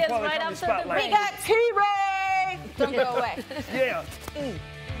 Buddy from the Yes, Quality right Comedy after the Spotlight. We got T-Ray. Don't go away. Yeah.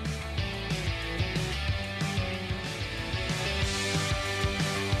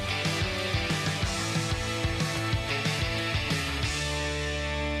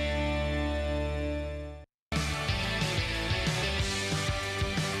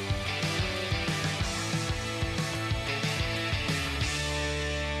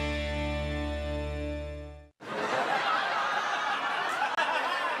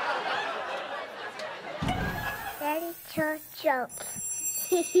 joke.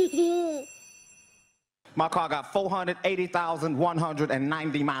 My car got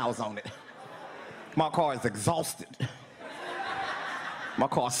 480,190 miles on it. My car is exhausted. My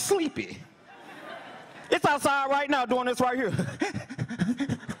car's sleepy. It's outside right now doing this right here.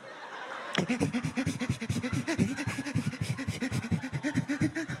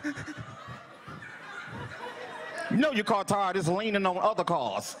 You know your car tired is leaning on other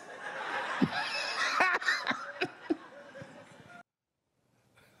cars.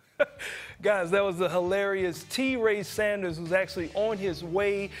 Guys, that was the hilarious T. Ray Sanders, who's actually on his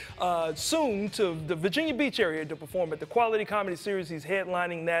way soon to the Virginia Beach area to perform at the Quality Comedy Series. He's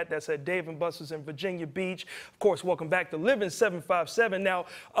headlining that. That's at Dave & Buster's in Virginia Beach. Of course, welcome back to Living 757. Now,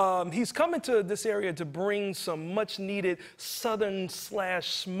 he's coming to this area to bring some much-needed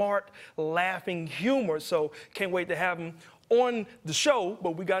Southern/smart laughing humor. So can't wait to have him on the show,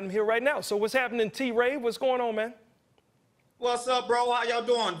 but we got him here right now. So what's happening, T. Ray? What's going on, man? What's up, bro? How y'all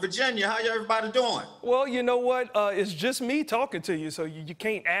doing? Virginia, how everybody doing? Well, you know what? It's just me talking to you, so you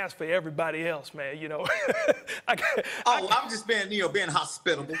can't ask for everybody else, man, you know. I'm just being, being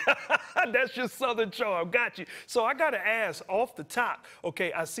hospitable. That's just Southern charm. Got you. So I got to ask off the top,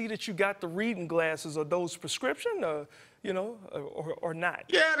 okay, I see that you got the reading glasses. Are those prescription or not?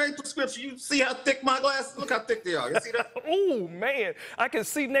 Yeah, they prescription. You see how thick my glasses? Look how thick they are. You see that? Oh, man. I can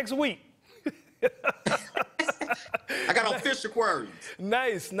see next week. I got on fish aquariums.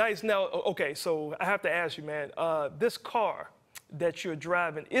 Nice, nice. Now, okay, so I have to ask you, man, this car that you're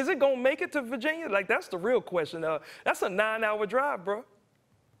driving, is it going to make it to Virginia? Like, that's the real question. That's a 9-hour drive, bro.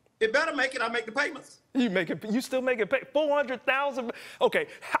 It better make it. I make the payments. You still make it pay 400,000? Okay,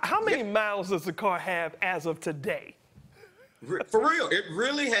 how many miles does the car have as of today? For real, it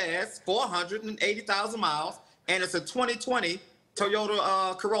really has 480,000 miles, and it's a 2020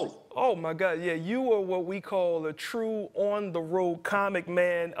 Toyota Corolla. Oh my God, yeah, you are what we call a true on-the-road comic,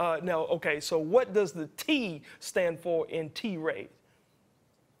 man. Now, okay, so what does the T stand for in T-Ray?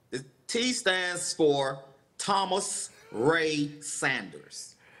 The T stands for Thomas Ray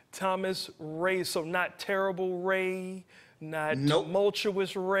Sanders. Thomas Ray, so not Terrible Ray, not Nope.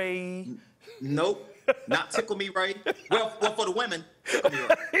 Tumultuous Ray. Nope. Not Tickle Me Ray. Well, for the women, Tickle Me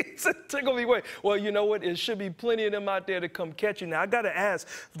Ray. He said, tickle me Ray. Well, you know what? It should be plenty of them out there to come catch you. Now, I got to ask,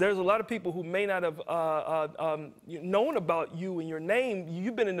 there's a lot of people who may not have known about you and your name.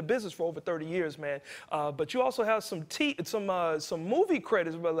 You've been in the business for over 30 years, man. But you also have some movie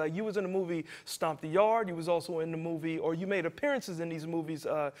credits. Like you was in the movie Stomp the Yard. You was also in the movie, or you made appearances in these movies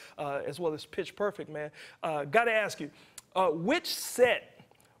as well as Pitch Perfect, man. Got to ask you, which set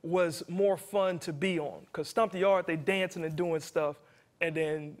was more fun to be on? Because Stomp the Yard, they dancing and doing stuff, and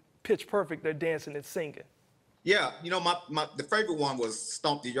then Pitch Perfect, they're dancing and singing. Yeah, the favorite one was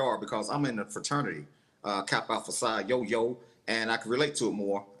Stomp the Yard because I'm in a fraternity, Kappa Alpha Psi, yo, and I can relate to it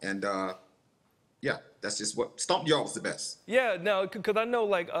more. And yeah, that's just what Stomp the Yard was the best. Yeah, no, because I know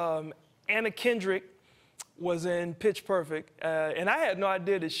like Anna Kendrick was in Pitch Perfect, and I had no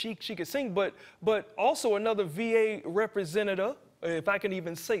idea that she could sing, but also another VA representative, if I can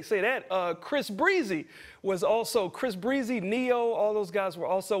even say that, Chris Breezy, Neo, all those guys were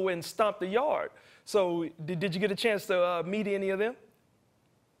also in Stomp the Yard. So did you get a chance to meet any of them?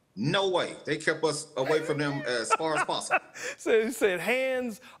 No way. They kept us away from them as far as possible. So he said,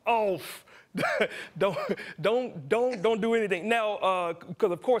 hands off. don't do anything. Now,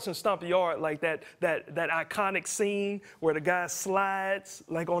 because of course in Stomp the Yard, like that iconic scene where the guy slides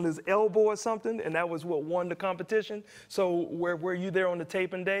like on his elbow or something, and that was what won the competition. So were you there on the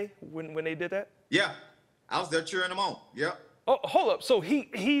taping day when they did that? Yeah, I was there cheering them on. Yep. Oh, hold up. So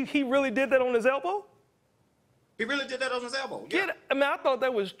he really did that on his elbow? He really did that on his elbow. Yeah. I mean, I thought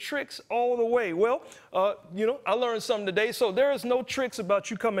that was tricks all the way. Well, I learned something today. So there is no tricks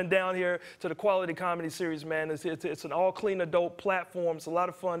about you coming down here to the Quality Comedy Series, man. It's an all clean adult platform. It's a lot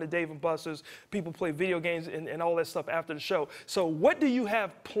of fun at Dave & Buster's. People play video games and all that stuff after the show. So what do you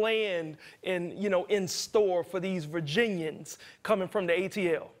have planned in store for these Virginians coming from the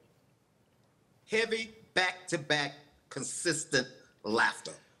ATL? Heavy, back-to-back, consistent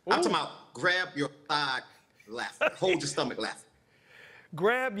laughter. Ooh. I'm talking about grab your thigh laughter. Hold your stomach laughter.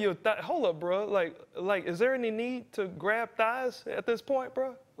 Grab your thigh. Hold up, bro. Like, is there any need to grab thighs at this point,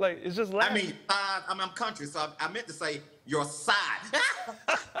 bro? Like, it's just laughing. I mean, thighs. I'm country, so I meant to say your side.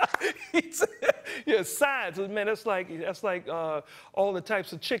 Yeah, sides. Man, that's like all the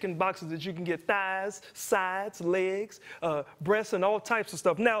types of chicken boxes that you can get: thighs, sides, legs, breasts, and all types of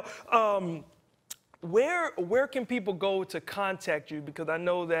stuff. Now, where can people go to contact you? Because I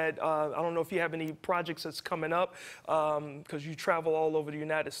know that, I don't know if you have any projects that's coming up, because you travel all over the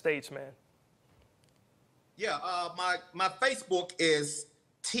United States, man. Yeah, my Facebook is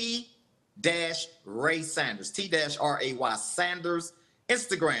T-Ray Sanders, T-R-A-Y Sanders.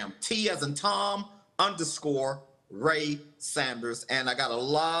 Instagram, T as in Tom _Ray Sanders. And I got a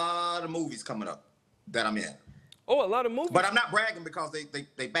lot of movies coming up that I'm in. Oh, a lot of movies. But I'm not bragging because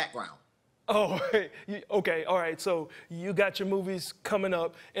they background. Oh, okay, all right. So you got your movies coming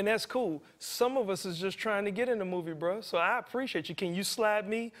up, and that's cool. Some of us is just trying to get in the movie, bro. So I appreciate you. Can you slide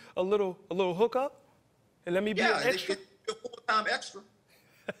me a little hookup, and let me be an extra? Yeah, a full-time extra.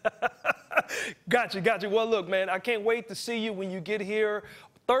 Gotcha. Well, look, man, I can't wait to see you when you get here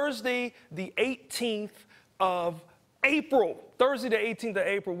Thursday, the 18th of April. Thursday, the 18th of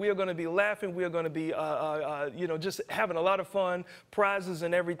April, we are going to be laughing. We are going to be, just having a lot of fun, prizes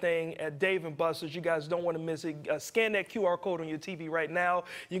and everything at Dave & Buster's. You guys don't want to miss it. Scan that QR code on your TV right now.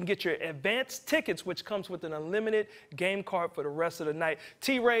 You can get your advanced tickets, which comes with an unlimited game card for the rest of the night.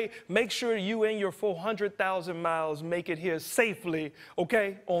 T-Ray, make sure you and your 400,000 miles make it here safely,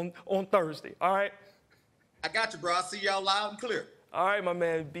 okay, on Thursday, all right? I got you, bro. I'll see y'all loud and clear. All right, my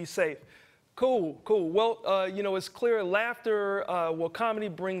man, be safe. Cool. Well, it's clear laughter, comedy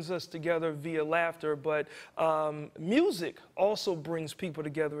brings us together via laughter, but music also brings people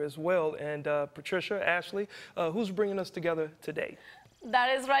together as well. And Patricia, Ashley, who's bringing us together today? That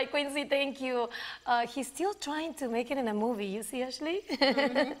is right, Quincy, thank you. He's still trying to make it in a movie. You see, Ashley?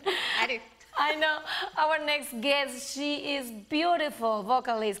 I do. I know. Our next guest, she is beautiful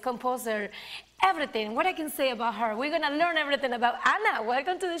vocalist, composer, everything. What I can say about her. We're going to learn everything about Anna.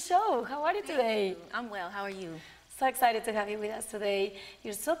 Welcome to the show. How are you today? I'm well. How are you? So excited to have you with us today.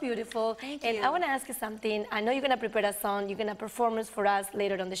 You're so beautiful. Thank you. And I want to ask you something. I know you're going to prepare a song. You're going to perform it for us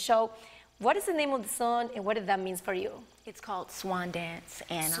later on the show. What is the name of the song and what does that mean for you? It's called Swan Dance.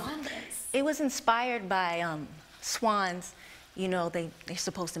 And Swan Dance. It was inspired by swans. You know, they're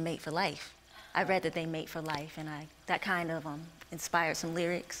supposed to mate for life. I read that they mate for life, and that kind of inspired some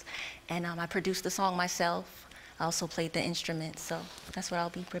lyrics. And I produced the song myself. I also played the instruments, so that's what I'll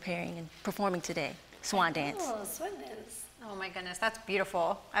be preparing and performing today, Swan Dance. Oh, Swan Dance. Oh my goodness, that's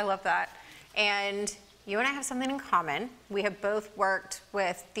beautiful. I love that. And you and I have something in common. We have both worked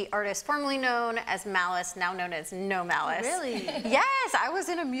with the artist formerly known as Malice, now known as No Malice. Really? Yes, I was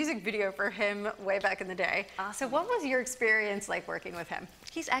in a music video for him way back in the day. Awesome. So what was your experience like working with him?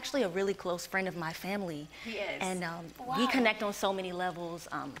 He's actually a really close friend of my family. He is. And Wow. we connect on so many levels.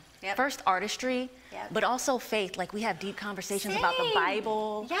 Yep. First artistry, Yep. but also faith. Like we have deep conversations about the Same.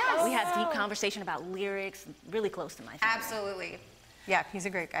 Bible. Yes. We have deep conversation about lyrics, really close to my family. Absolutely. Yeah, he's a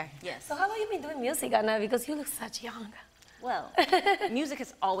great guy. Yes. So how long have you been doing music, Anna? Because you look such young. Well, music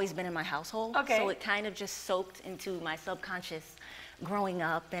has always been in my household. Okay. So it kind of just soaked into my subconscious growing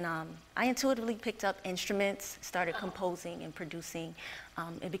up. And I intuitively picked up instruments, started composing and producing.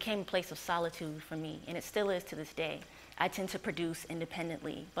 It became a place of solitude for me, and it still is to this day. I tend to produce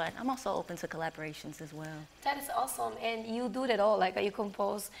independently, but I'm also open to collaborations as well. That is awesome. And you do it all, like you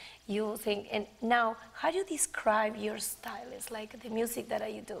compose, you sing. And now, how do you describe your style? It's like the music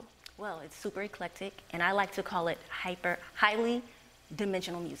that you do. Well, it's super eclectic, and I like to call it highly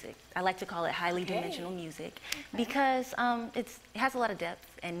dimensional music. I like to call it highly dimensional music because it has a lot of depth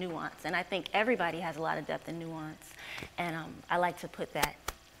and nuance, and I think everybody has a lot of depth and nuance, and I like to put that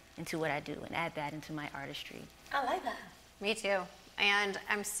into what I do and add that into my artistry. I like that. Me too. And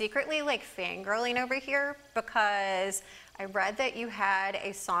I'm secretly like fangirling over here because I read that you had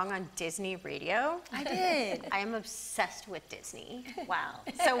a song on Disney radio. I did. I am obsessed with Disney. Wow.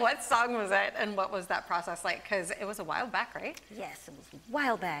 So what song was it and what was that process like? Because it was a while back, right? Yes, it was a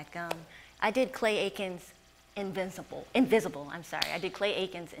while back. I did Clay Aiken's Invisible. I did Clay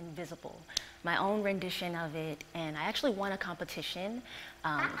Aiken's Invisible, my own rendition of it, and I actually won a competition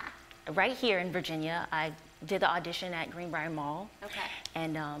right here in Virginia. I did the audition at Greenbrier Mall. Okay.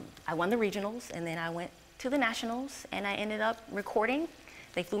 And I won the regionals, and then I went to the nationals, and I ended up recording.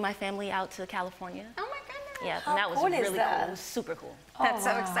 They flew my family out to California. Oh my goodness. Yeah, How and that was cool is really that? cool. It was super cool. That's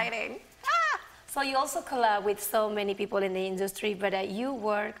so wow. exciting. So you also collab with so many people in the industry, but you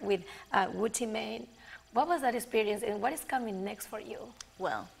work with Gucci Mane. What was that experience, and what is coming next for you?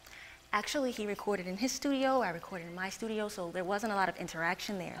 Well, actually, he recorded in his studio, I recorded in my studio, so there wasn't a lot of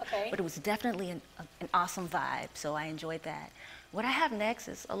interaction there. Okay. But it was definitely an awesome vibe, so I enjoyed that. What I have next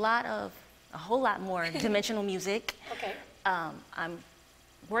is a whole lot more dimensional music. Okay. I'm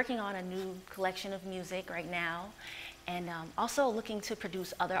working on a new collection of music right now, and also looking to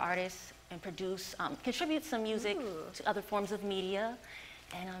produce other artists and contribute some music to other forms of media.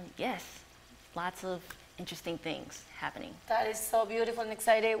 And yes, lots of interesting things happening. That is so beautiful and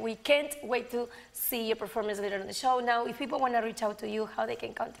excited. We can't wait to see your performance later on the show. Now, if people want to reach out to you, how they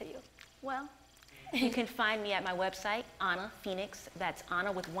can contact you? Well, You can find me at my website, Anna Phoenix. That's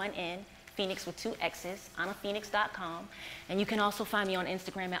Anna with one N, Phoenix with two X's, AnnaPhoenix.com. And you can also find me on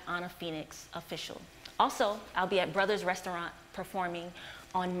Instagram at Anna Phoenix Official. Also, I'll be at Brothers Restaurant performing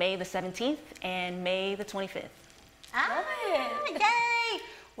on May the 17th and May the 25th. Yay!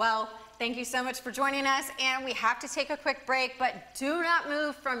 Well, thank you so much for joining us, and we have to take a quick break, but do not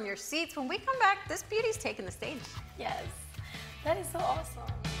move from your seats. When we come back, this beauty's taking the stage. Yes, that is so awesome.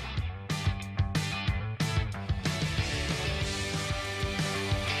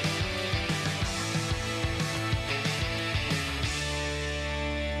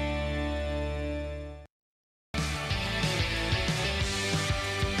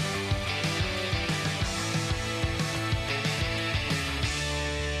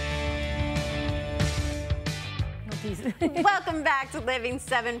 Welcome back to Living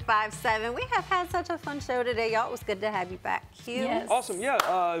 757. We have had such a fun show today, y'all. It was good to have you back. Hugh? Yes. Awesome, yeah.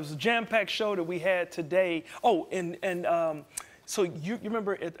 It was a jam-packed show that we had today. Oh, so you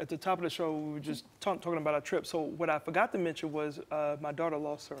remember at the top of the show, we were just talking about our trip. So what I forgot to mention was my daughter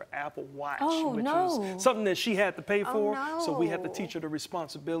lost her Apple Watch, which is something that she had to pay for. No. So we had to teach her the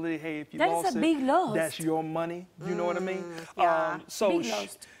responsibility. Hey, if you That is lost a big loss. that's your money. You know what I mean? Yeah. So Big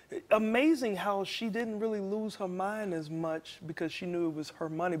loss. amazing how she didn't really lose her mind as much because she knew it was her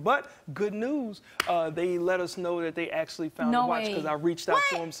money. But good news, they let us know that they actually found the watch because I reached out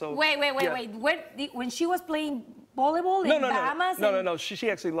to them. So Wait. yeah. When she was playing volleyball in Bahamas? No. She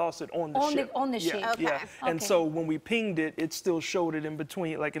actually lost it on the ship. On the ship. Okay. Yeah. And so when we pinged it, it still showed it in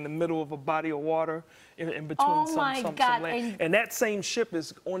between, like in the middle of a body of water, in between some land. And that same ship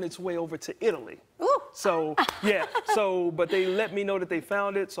is on its way over to Italy. Ooh. So, yeah. But they let me know that they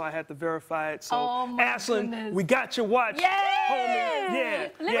found it, so I had to verify it. So, Ashlyn, we got your watch. Yay! Homie. Yeah.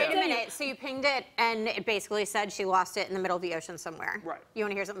 Wait a minute. So you pinged it, and it basically said she lost it in the middle of the ocean somewhere. Right. You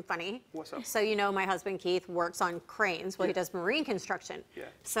want to hear something funny? What's up? So you know my husband Keith works on cranes. Well, he does marine construction. Yeah.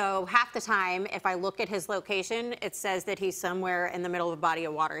 So half the time, if I look at his location, it says that he's somewhere in the middle of a body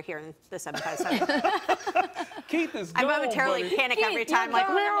of water here in the 757. Keith is gone, I momentarily buddy. panic Keith, every time. you're Like,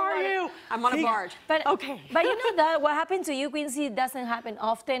 gone. where are you? I'm on a barge. But okay. But you know that what happened to you, Quincy, doesn't happen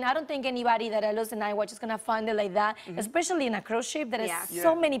often. I don't think anybody that I lost a night watch is gonna find it like that, especially in a cruise ship. There is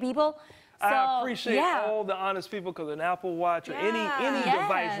so many people. So, I appreciate all the honest people because an Apple Watch or any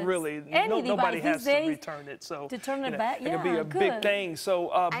device really, nobody has to return it. So to turn it back, it can be a good. big thing. So,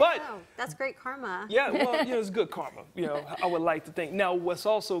 I but know. That's great karma. yeah, well, it's good karma. I would like to think. Now, what's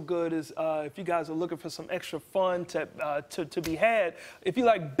also good is if you guys are looking for some extra fun to be had, if you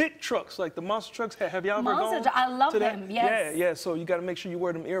like big trucks, like the monster trucks, have y'all ever gone I love to that? them. Yes. Yeah. So you got to make sure you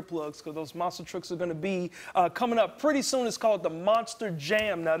wear them earplugs because those monster trucks are going to be coming up pretty soon. It's called the Monster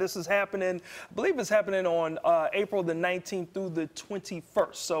Jam. Now, this is happening, I believe it's happening on April the 19th through the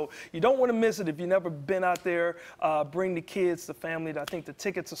 21st. So you don't want to miss it. If you've never been out there, bring the kids, the family. I think the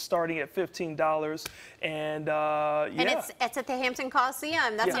tickets are starting at $15. And it's at the Hampton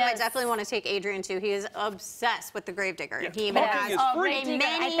Coliseum. That's what I definitely want to take Adrian to. He is obsessed with the Gravedigger. He even has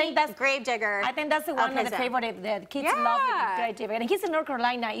Gravedigger. I think that's one of the favorite that kids love the Gravedigger. And he's in North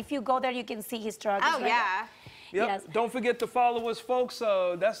Carolina. If you go there, you can see his truck. Oh, yeah. Yep. Yes. Don't forget to follow us, folks.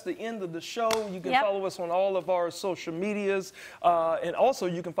 That's the end of the show. You can follow us on all of our social medias. And also,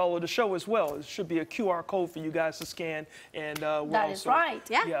 you can follow the show as well. It should be a QR code for you guys to scan. And that is right.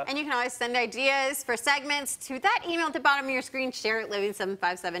 Yeah. And you can always send ideas for segments to that email at the bottom of your screen,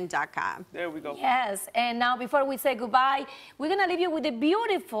 share@living757.com. There we go. Yes. And now, before we say goodbye, we're going to leave you with the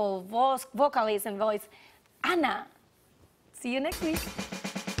beautiful vocalist and voice, Anna. See you next week.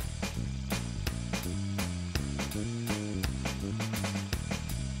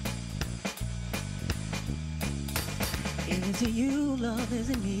 Is it you, love? Is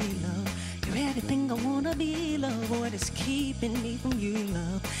it me, love? You're everything I wanna be, love. What is keeping me from you,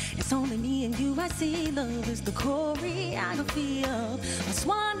 love? It's only me and you I see, love. Is the choreography of a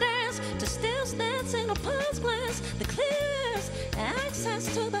swan dance to still stance in a pulse glance that clears access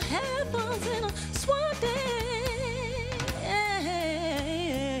to the heavens in a swan dance.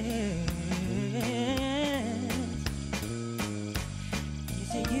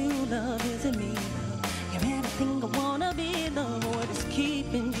 Is it you, love? Is it me, love? You're everything I wanna be, love. What is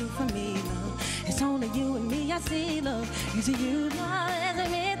keeping you from me, love? It's only you and me I see, love. Is it you, love? Is it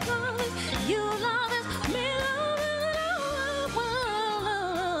me, love? You, love, is me, love.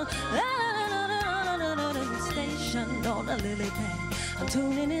 Station on a lily pad. I'm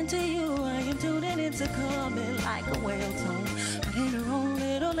tuning into you. I am tuning into coming like a whale tone. But in her own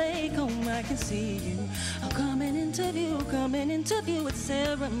little lake home, I can see you. I'm coming into view with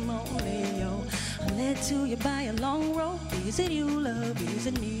ceremony, yo. I'm led to you by a long rope. Is it you, love? Is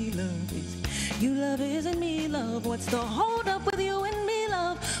it me, love? Is it You love isn't me, love. What's the hold up with you and me,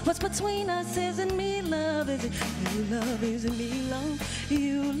 love? What's between us isn't me, love. Is it you love isn't me, love?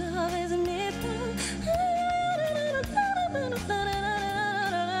 You love isn't me, love.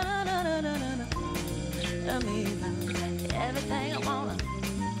 I mean, everything I wanna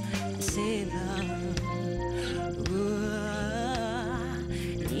say, love. Ooh,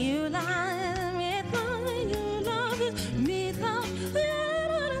 you love me, love. You love me, love.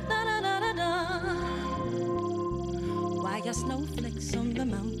 Why are snowflakes on the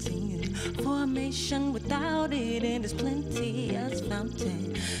mountain? Formation without it, and there's plenty as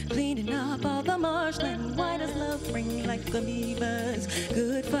fountain. Cleaning up all the marshland. Why does love bring like amoebas?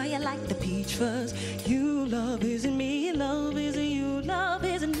 Good for you like the peach fuzz. You love isn't me, love isn't you, love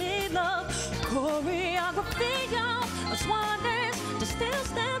isn't me, love. Choreography, y'all, a swan dance, to still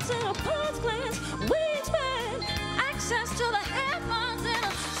steps in a pulse glance. Wingspan, access to the heavens in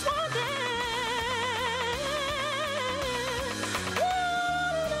a swan dance.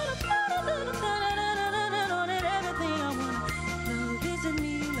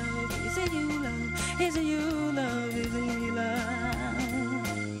 Is it you, love? Is it you, love?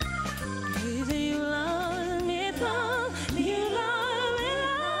 Is it you, love? Me, love? You love me,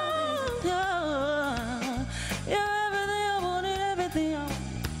 love. You're everything I wanted, everything I want.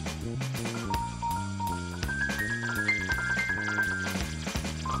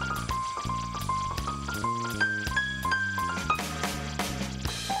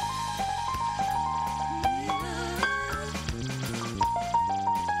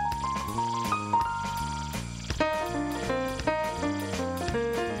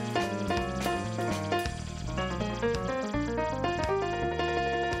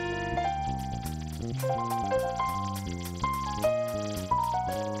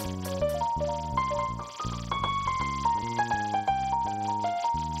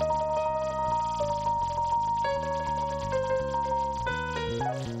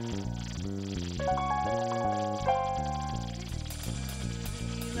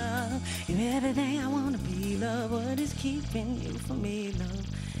 You're everything I wanna be, love. What is keeping you from me, love?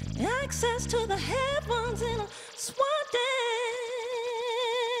 Access to the heavens in a swan.